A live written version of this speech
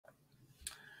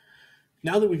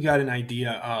Now that we've got an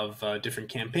idea of different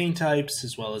campaign types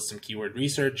as well as some keyword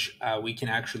research, we can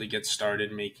actually get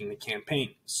started making a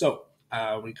campaign. So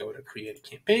we go to create a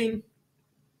campaign.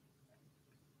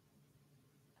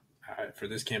 For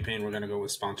this campaign, we're going to go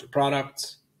with sponsored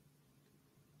products.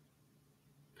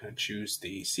 I'm going to choose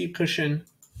the seed cushion.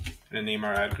 I'm going to name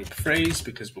our ad group phrase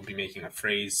because we'll be making a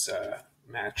phrase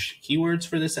match keywords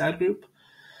for this ad group.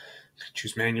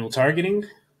 Choose manual targeting.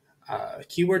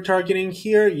 Keyword targeting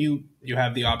here, you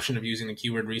have the option of using the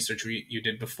keyword research you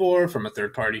did before from a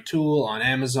third-party tool on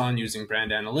Amazon using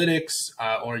brand analytics,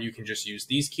 or you can just use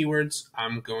these keywords.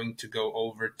 I'm going to go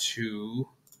over to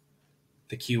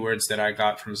the keywords that I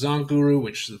got from ZonGuru,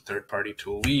 which is the third-party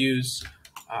tool we use.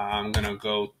 I'm going to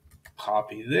go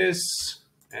copy this,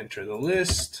 enter the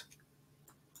list,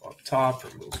 up top,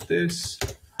 remove this,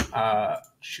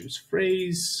 choose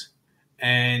phrase,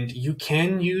 and you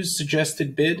can use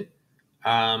suggested bid.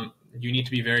 You need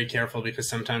to be very careful because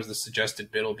sometimes the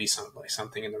suggested bid will be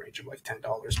something in the range of like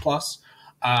 $10 plus.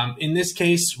 In this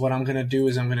case, what I'm going to do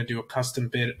is I'm going to do a custom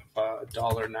bid of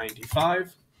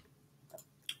 $1.95.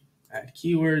 Add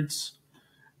keywords,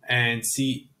 and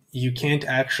see, you can't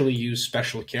actually use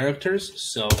special characters.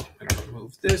 So I'm going to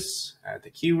remove this, add the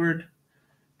keyword,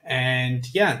 and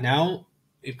yeah, now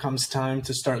it comes time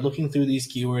to start looking through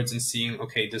these keywords and seeing,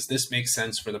 okay, does this make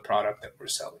sense for the product that we're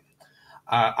selling?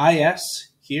 IS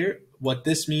here, what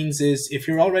this means is if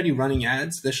you're already running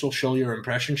ads, this will show your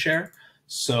impression share.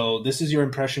 So this is your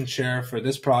impression share for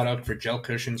this product for gel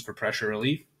cushions for pressure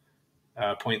relief,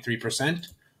 0.3%,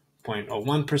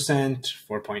 0.01%,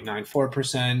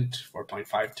 4.94%,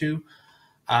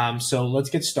 4.52. So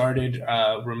let's get started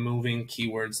removing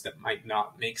keywords that might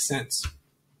not make sense.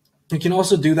 You can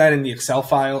also do that in the Excel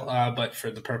file, but for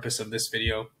the purpose of this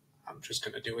video, I'm just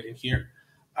going to do it in here.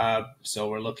 So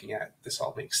we're looking at this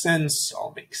all makes sense,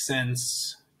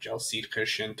 gel seed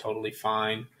cushion, totally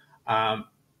fine.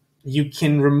 You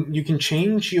can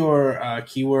change your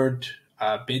keyword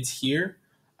bids here,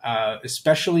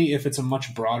 especially if it's a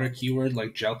much broader keyword,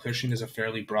 like gel cushion is a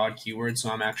fairly broad keyword.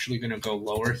 So I'm actually going to go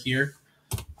lower here,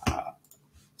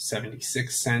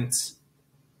 76 cents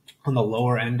on the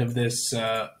lower end of this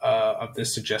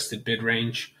suggested bid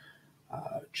range.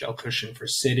 Gel cushion for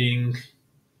sitting,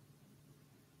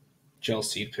 gel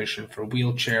seed cushion for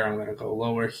wheelchair. I'm going to go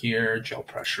lower here. Gel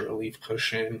pressure relief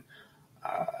cushion,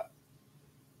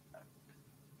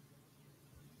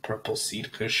 purple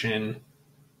seed cushion,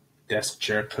 desk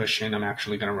chair cushion. I'm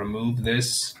actually going to remove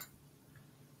this.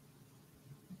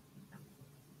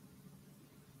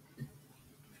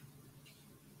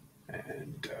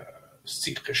 And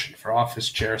seat cushion for office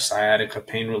chair, sciatica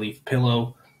pain relief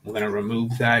pillow. I'm going to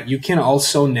remove that. You can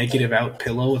also negative out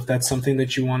pillow if that's something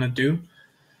that you want to do.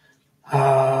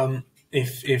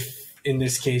 If in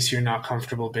this case you're not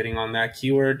comfortable bidding on that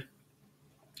keyword,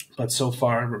 but so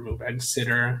far remove egg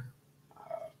sitter,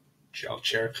 gel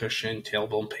chair cushion,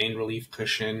 tailbone pain relief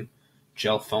cushion,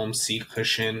 gel foam seat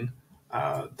cushion.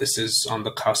 This is on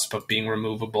the cusp of being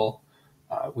removable.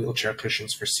 Wheelchair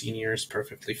cushions for seniors,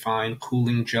 perfectly fine.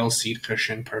 Cooling gel seat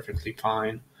cushion, perfectly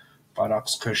fine.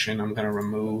 Buttocks cushion, I'm going to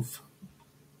remove.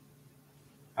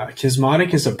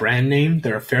 Kismotic is a brand name.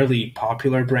 They're a fairly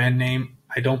popular brand name.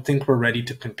 I don't think we're ready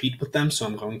to compete with them, so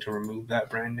I'm going to remove that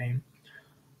brand name.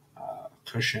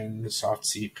 Cushion, soft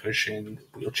seat cushion,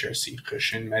 wheelchair seat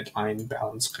cushion, Medline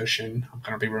balance cushion. I'm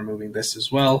going to be removing this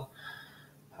as well.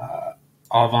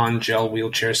 Avon gel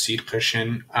wheelchair seat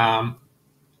cushion.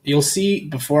 You'll see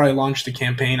before I launch the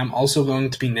campaign, I'm also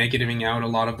going to be negativing out a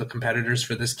lot of the competitors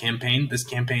for this campaign. This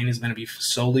campaign is going to be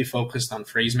solely focused on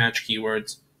phrase match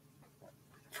keywords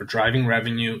for driving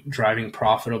revenue, driving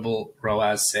profitable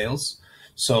ROAS sales.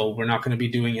 So we're not going to be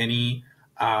doing any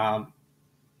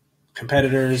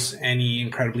competitors, any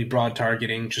incredibly broad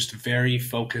targeting, just very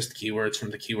focused keywords from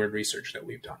the keyword research that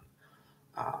we've done.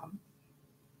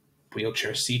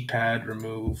 Wheelchair seat pad,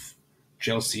 remove.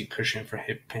 Gel seat cushion for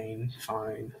hip pain,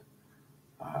 fine.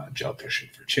 Gel cushion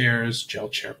for chairs, gel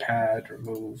chair pad,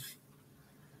 remove.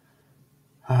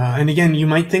 And again, you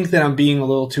might think that I'm being a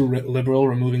little too liberal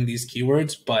removing these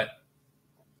keywords, but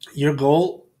your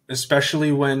goal,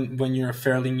 especially when you're a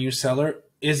fairly new seller,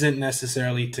 isn't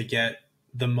necessarily to get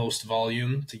the most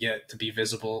volume, to be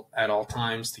visible at all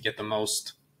times, to get the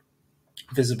most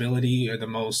visibility or the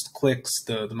most clicks,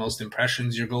 the most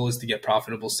impressions. Your goal is to get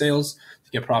profitable sales,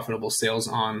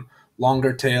 on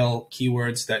longer tail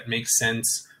keywords that make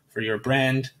sense for your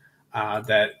brand,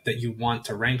 that you want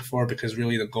to rank for, because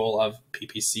really the goal of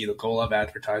PPC, the goal of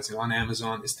advertising on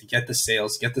Amazon is to get the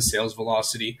sales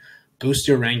velocity, boost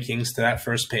your rankings to that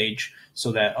first page,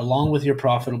 so that along with your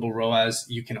profitable ROAS,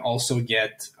 you can also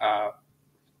get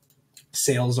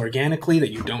sales organically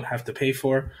that you don't have to pay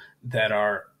for, that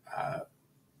are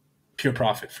pure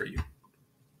profit for you.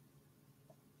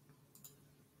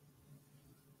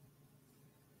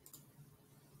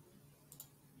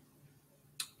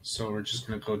 So we're just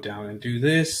going to go down and do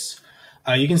this.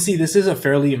 You can see this is a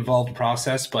fairly involved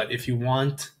process, but if you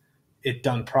want it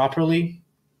done properly,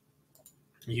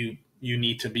 you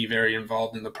need to be very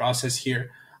involved in the process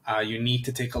here. You need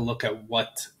to take a look at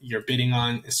what you're bidding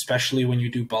on, especially when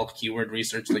you do bulk keyword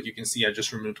research. Like you can see, I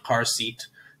just removed car seat.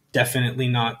 Definitely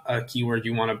not a keyword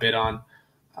you want to bid on.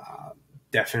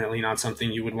 Definitely not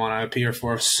something you would want to appear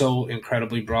for. So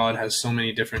incredibly broad, has so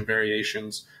many different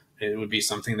variations. It would be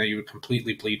something that you would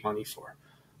completely bleed money for.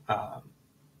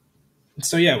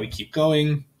 So yeah, we keep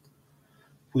going.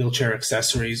 Wheelchair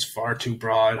accessories, far too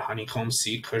broad. Honeycomb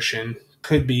seat cushion,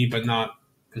 could be, but not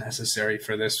necessary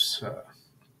for this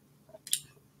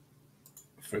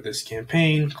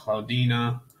campaign.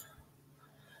 Cloudina,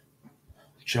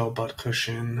 gel butt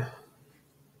cushion,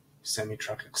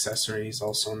 semi-truck accessories,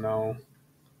 also no.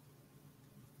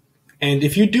 And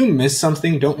if you do miss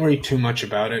something, don't worry too much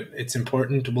about it. It's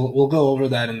important. We'll go over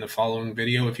that in the following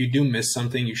video. If you do miss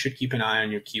something, you should keep an eye on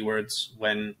your keywords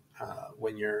when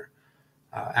you're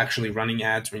actually running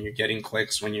ads, when you're getting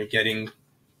clicks, when you're getting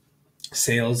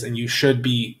sales, and you should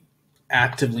be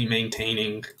actively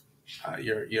maintaining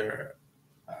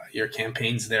your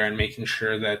campaigns there and making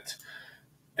sure that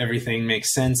everything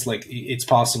makes sense. Like, it's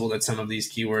possible that some of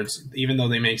these keywords, even though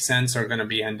they make sense, are going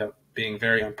to end up being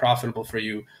very unprofitable for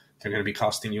you. They're going to be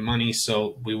costing you money,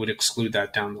 so we would exclude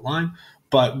that down the line.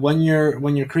 But when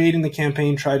you're creating the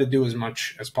campaign, try to do as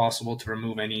much as possible to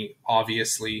remove any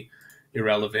obviously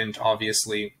irrelevant,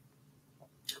 obviously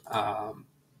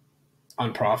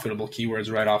unprofitable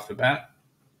keywords right off the bat.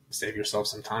 Save yourself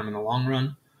some time in the long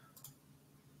run.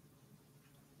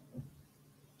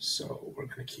 So we're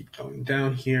going to keep going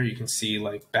down here. You can see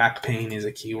like back pain is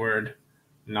a keyword,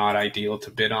 not ideal to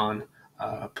bid on.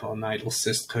 Pilonidal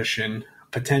cyst cushion,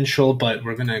 potential, but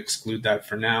we're going to exclude that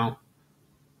for now.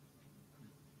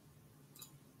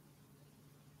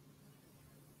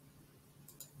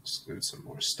 Exclude some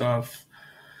more stuff.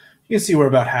 You can see we're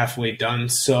about halfway done.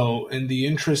 So in the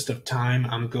interest of time,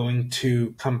 I'm going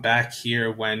to come back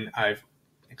here when I've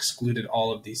excluded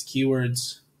all of these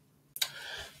keywords.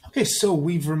 Okay, so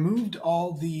we've removed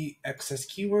all the excess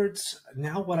keywords.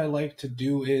 Now what I like to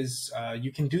do is,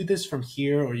 you can do this from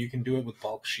here or you can do it with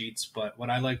bulk sheets, but what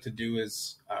I like to do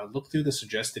is look through the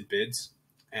suggested bids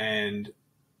and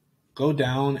go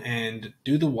down and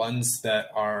do the ones that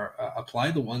are,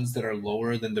 apply the ones that are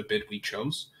lower than the bid we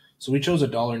chose. So we chose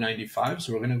 $1.95,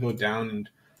 so we're gonna go down and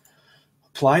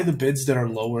apply the bids that are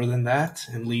lower than that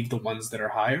and leave the ones that are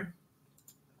higher.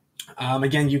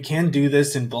 Again, you can do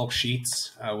this in bulk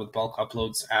sheets with bulk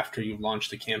uploads after you've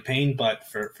launched the campaign, but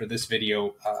for this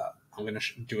video, I'm going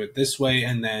to do it this way,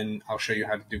 and then I'll show you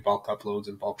how to do bulk uploads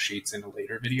and bulk sheets in a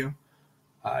later video.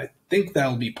 I think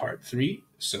that'll be part 3,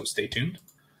 so stay tuned.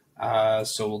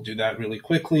 So we'll do that really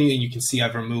quickly, and you can see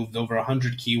I've removed over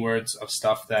 100 keywords of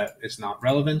stuff that is not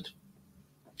relevant.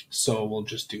 So we'll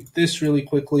just do this really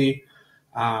quickly.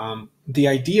 The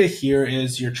idea here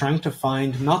is you're trying to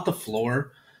find not the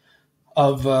floor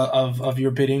of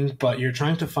your bidding, but you're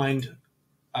trying to find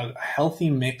a healthy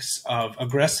mix of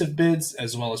aggressive bids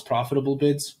as well as profitable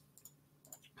bids.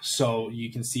 So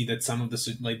you can see that some of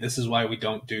the, like, this is why we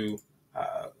don't do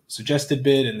suggested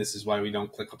bid, and this is why we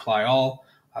don't click apply all,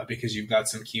 because you've got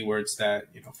some keywords that,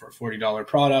 you know, for a $40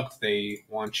 product, they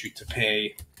want you to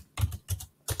pay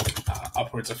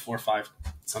upwards of $4, $5,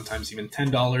 sometimes even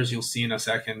 $10. You'll see in a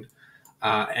second,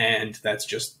 and that's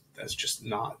just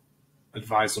not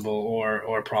advisable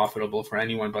or profitable for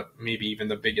anyone, but maybe even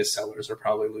the biggest sellers are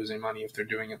probably losing money if they're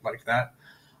doing it like that.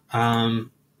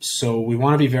 So we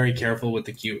want to be very careful with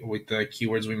the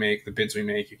keywords we make, the bids we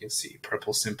make. You can see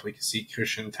purple simply seat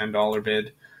cushion, $10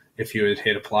 bid. If you had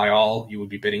hit apply all, you would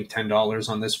be bidding $10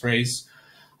 on this phrase.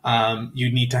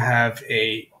 You need to have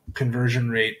a conversion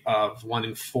rate of 1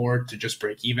 in 4 to just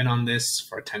break even on this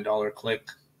for a $10 click.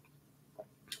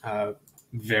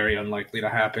 Very unlikely to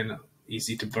happen.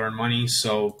 Easy to burn money.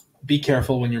 So be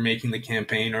careful when you're making the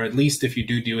campaign, or at least if you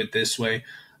do it this way,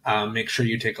 make sure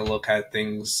you take a look at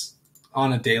things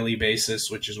on a daily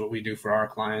basis, which is what we do for our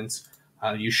clients.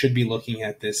 You should be looking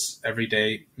at this every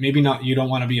day. Maybe not, you don't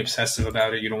want to be obsessive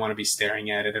about it. You don't want to be staring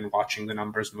at it and watching the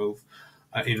numbers move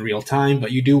in real time,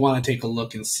 but you do want to take a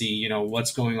look and see, you know,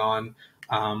 what's going on.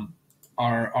 Are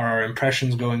our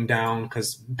impressions going down?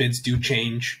 Because bids do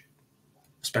change.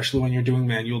 Especially when you're doing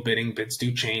manual bidding, bids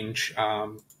do change.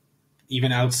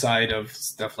 Even outside of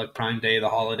stuff like Prime Day, the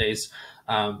holidays,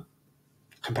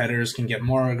 Competitors can get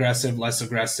more aggressive, less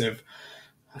aggressive.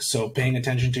 So paying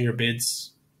attention to your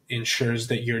bids ensures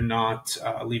that you're not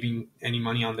leaving any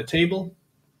money on the table.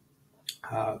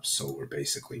 So we're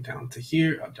basically down to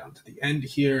here, down to the end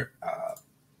here.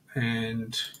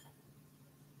 And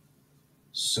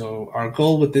so our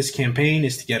goal with this campaign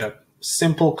is to get a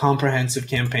simple, comprehensive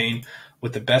campaign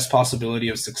with the best possibility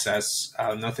of success.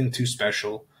 Nothing too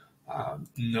special.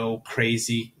 No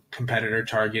crazy competitor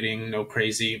targeting, no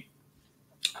crazy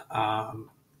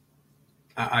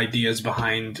ideas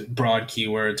behind broad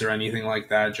keywords or anything like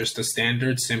that. Just a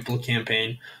standard, simple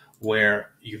campaign where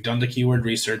you've done the keyword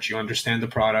research, you understand the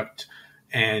product,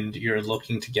 and you're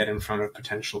looking to get in front of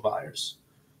potential buyers.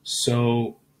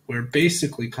 So we're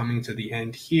basically coming to the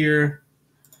end here.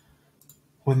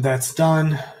 When that's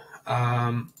done,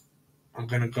 I'm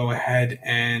going to go ahead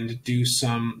and do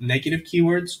some negative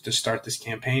keywords to start this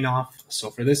campaign off.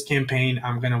 So for this campaign,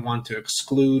 I'm going to want to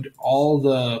exclude all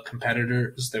the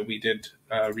competitors that we did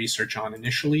research on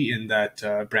initially in that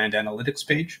brand analytics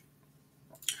page.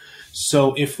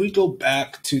 So if we go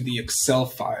back to the Excel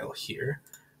file here,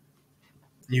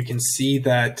 you can see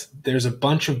that there's a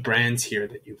bunch of brands here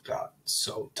that you've got.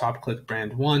 So top click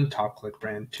brand 1, top click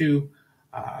brand 2,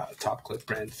 top click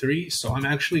brand 3. So I'm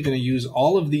actually going to use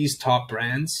all of these top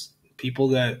brands,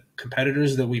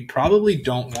 competitors that we probably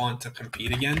don't want to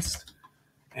compete against,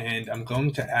 and I'm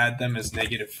going to add them as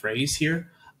negative phrase here.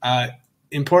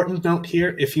 Important note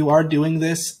here, if you are doing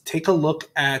this, take a look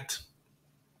at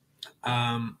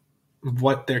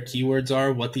what their keywords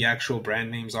are, what the actual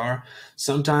brand names are.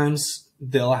 Sometimes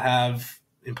they'll have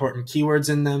important keywords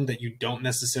in them that you don't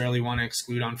necessarily want to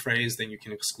exclude on phrase. Then you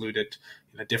can exclude it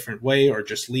in a different way or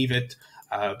just leave it.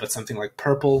 But something like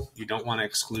purple, you don't want to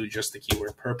exclude just the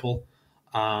keyword purple.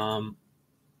 And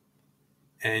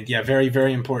yeah, very,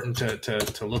 very important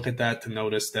to look at that, to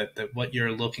notice that what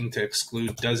you're looking to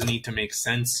exclude does need to make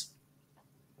sense.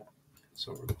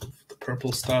 So remove the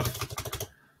purple stuff.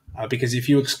 Because if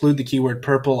you exclude the keyword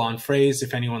purple on phrase,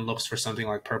 if anyone looks for something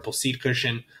like purple seat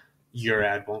cushion, your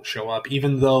ad won't show up,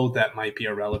 even though that might be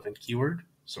a relevant keyword.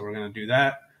 So we're going to do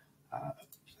that. I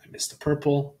missed the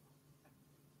purple.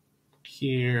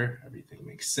 Here, everything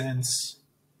makes sense.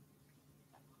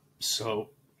 So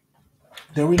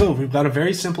there we go. We've got a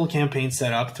very simple campaign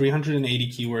set up,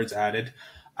 380 keywords added.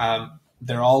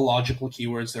 They're all logical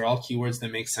keywords. They're all keywords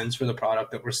that make sense for the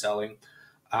product that we're selling.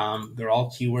 They're all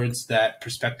keywords that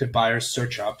prospective buyers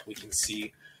search up. We can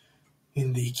see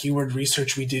in the keyword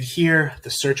research we did here, the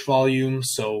search volume.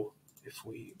 So if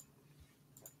we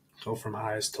go from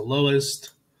highest to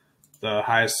lowest, the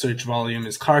highest search volume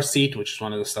is car seat, which is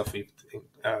one of the stuff we've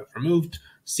removed.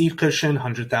 Seat cushion,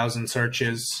 100,000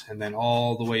 searches, and then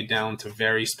all the way down to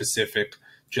very specific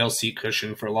gel seat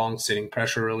cushion for long sitting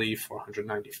pressure relief,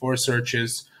 494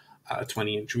 searches.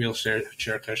 20-inch wheelchair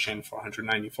cushion,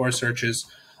 494 searches.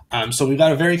 So we've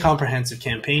got a very comprehensive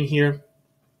campaign here.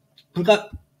 We've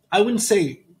got, I wouldn't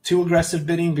say too aggressive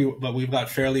bidding, but we've got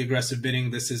fairly aggressive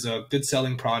bidding. This is a good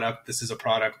selling product. This is a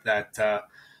product that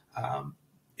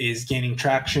is gaining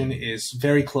traction, is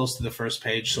very close to the first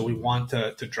page. So we want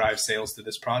to drive sales to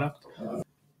this product.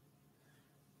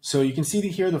 So you can see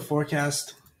here the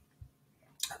forecast.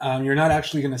 You're not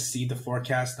actually going to see the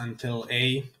forecast until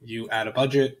you add a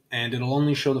budget, and it'll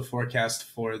only show the forecast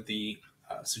for the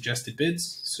suggested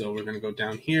bids. So we're going to go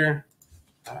down here,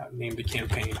 name the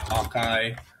campaign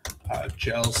Hawkeye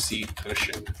gel seat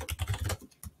cushion.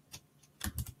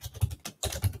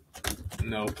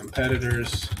 No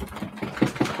competitors.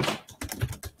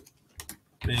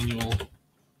 Manual.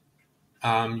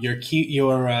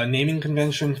 Your naming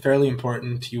convention, fairly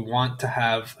important. You want to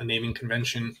have a naming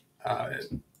convention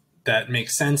that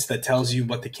makes sense, that tells you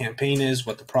what the campaign is,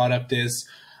 what the product is.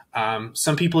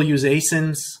 Some people use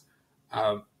ASINs.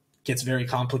 Gets very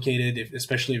complicated,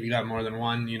 especially if you got more than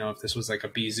one. You know, if this was like a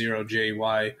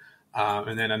B0JY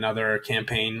and then another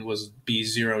campaign was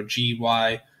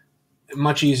B0GY,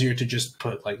 much easier to just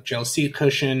put like gel seat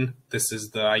cushion. This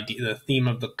is the idea, the theme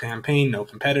of the campaign, no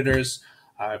competitors,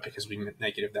 because we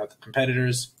negatived out the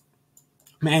competitors.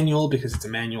 Manual, because it's a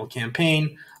manual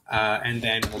campaign. And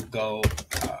then we'll go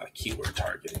keyword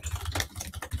targeting.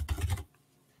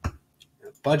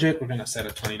 Budget, we're going to set a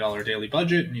 $20 daily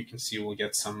budget, and you can see we'll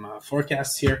get some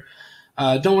forecasts here.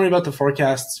 Don't worry about the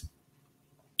forecasts.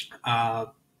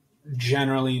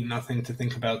 Generally, nothing to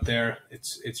think about there.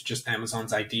 It's just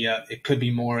Amazon's idea. It could be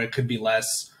more, it could be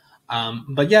less.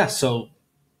 But yeah, so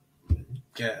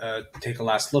take a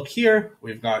last look here.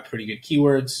 We've got pretty good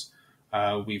keywords.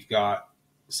 We've got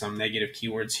some negative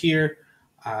keywords here.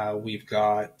 We've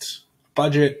got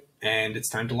budget, and it's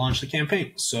time to launch the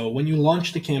campaign. So when you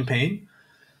launch the campaign,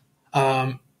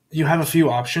 You have a few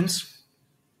options.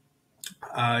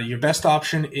 Your best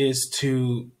option is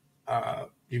to,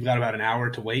 you've got about an hour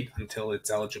to wait until it's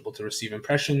eligible to receive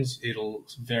impressions. It'll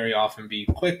very often be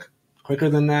quicker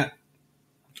than that.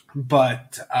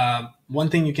 But one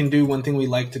thing you can do, one thing we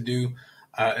like to do,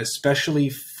 especially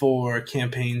for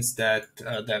campaigns that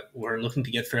we're looking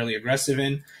to get fairly aggressive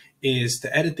in, is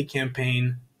to edit the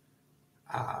campaign,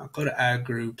 go to ad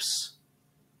groups,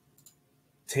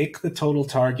 take the total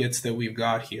targets that we've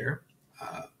got here,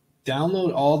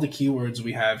 download all the keywords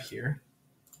we have here.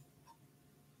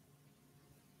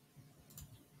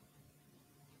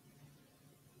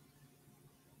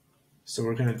 So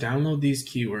we're going to download these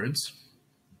keywords,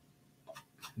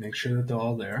 make sure that they're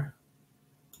all there.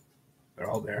 They're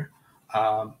all there.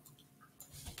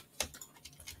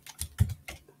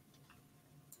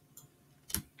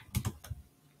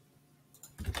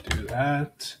 Do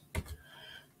that.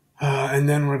 And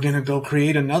then we're going to go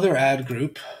create another ad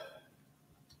group.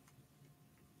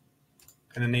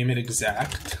 Going to name it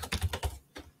exact.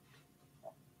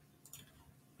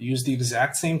 Use the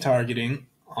exact same targeting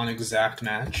on exact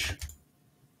match.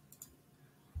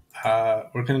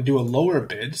 We're going to do a lower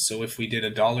bid. So if we did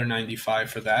 $1.95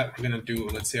 for that, we're going to do,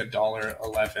 let's say,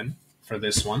 $1.11 for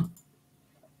this one.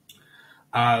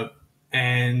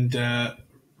 And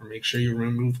make sure you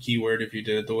remove keyword if you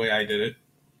did it the way I did it.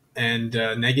 And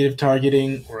negative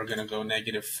targeting, we're going to go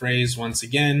negative phrase once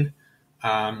again.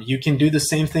 You can do the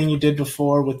same thing you did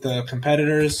before with the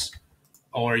competitors,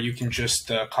 or you can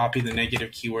just copy the negative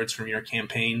keywords from your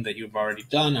campaign that you've already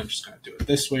done. I'm just going to do it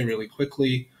this way really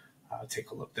quickly.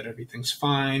 Take a look that everything's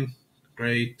fine.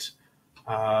 Great.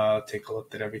 Take a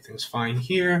look that everything's fine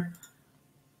here.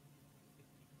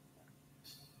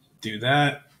 Do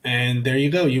that. And there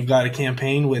you go. You've got a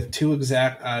campaign with two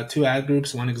ad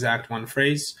groups, one exact, one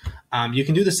phrase. You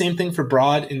can do the same thing for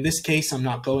broad. In this case, I'm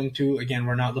not going to. Again,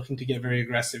 we're not looking to get very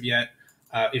aggressive yet.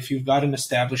 If you've got an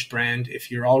established brand,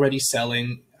 if you're already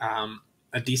selling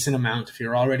a decent amount, if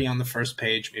you're already on the first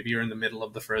page, maybe you're in the middle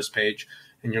of the first page,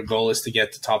 and your goal is to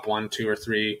get to top 1, 2, or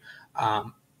 3,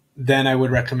 then I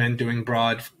would recommend doing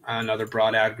another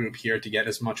broad ad group here to get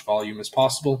as much volume as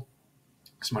possible,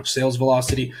 as much sales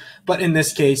velocity. But in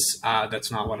this case,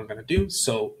 that's not what I'm going to do.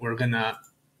 So we're going to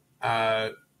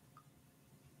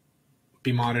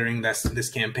be monitoring this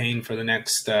campaign for the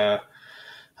next a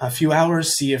few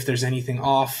hours, see if there's anything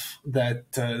off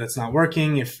that's not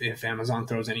working, if Amazon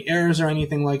throws any errors or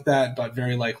anything like that. But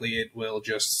very likely it will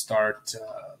just start.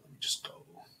 Let me just go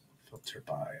filter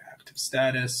by active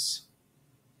status,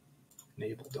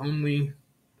 enabled only.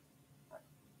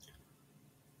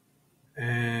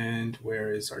 And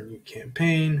where is our new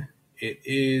campaign? It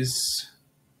is,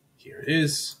 here it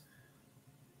is.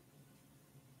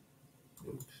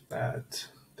 Move that,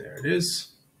 there it is.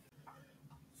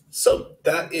 So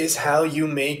that is how you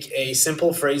make a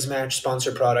simple phrase match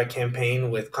sponsored product campaign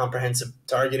with comprehensive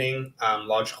targeting,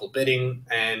 logical bidding,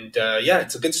 and yeah,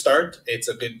 it's a good start. It's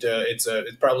a good, it's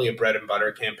probably a bread and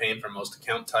butter campaign for most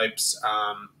account types,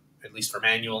 at least for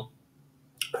manual.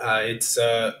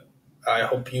 I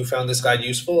hope you found this guide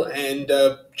useful, and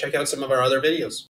check out some of our other videos.